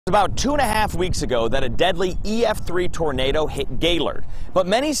about 2.5 weeks ago that a deadly EF3 tornado hit Gaylord. But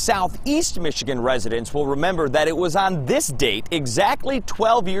many southeast Michigan residents will remember that it was on this date, exactly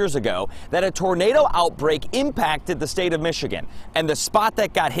 12 years ago, that a tornado outbreak impacted the state of Michigan. And the spot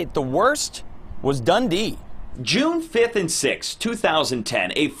that got hit the worst was Dundee. June 5th and 6th,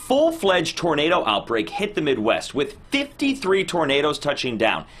 2010, a full-fledged tornado outbreak hit the Midwest with 53 tornadoes touching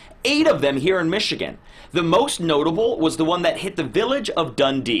down, 8 of them here in Michigan. The most notable was the one that hit the village of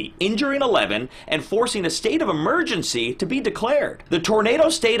Dundee, injuring 11 and forcing a state of emergency to be declared. The tornado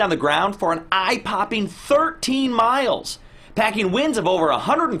stayed on the ground for an eye-popping 13 miles. Packing winds of over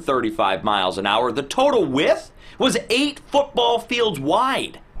 135 miles an hour, the total width was 8 football fields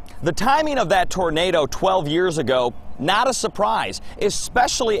wide. The timing of that tornado 12 years ago, not a surprise,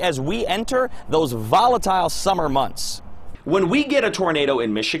 especially as we enter those volatile summer months. When we get a tornado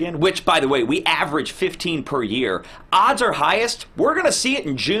in Michigan, which, by the way, we average 15 per year, odds are highest we're going to see it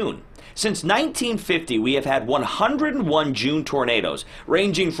in June. Since 1950, we have had 101 June tornadoes,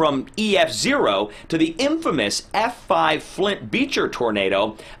 ranging from EF0 to the infamous F5 Flint Beecher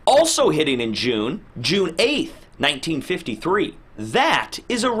tornado, also hitting in June 8th, 1953. That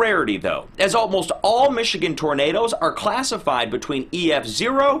is a rarity, though, as almost all Michigan tornadoes are classified between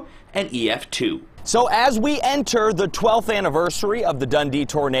EF0 and EF2. So as we enter the 12th anniversary of the Dundee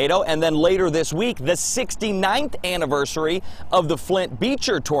tornado, and then later this week, the 69th anniversary of the Flint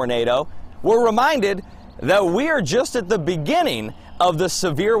Beecher tornado, we're reminded that we are just at the beginning of the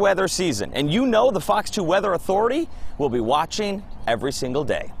severe weather season. And you know the Fox 2 Weather Authority will be watching every single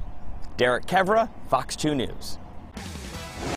day. Derek Kevra, Fox 2 News.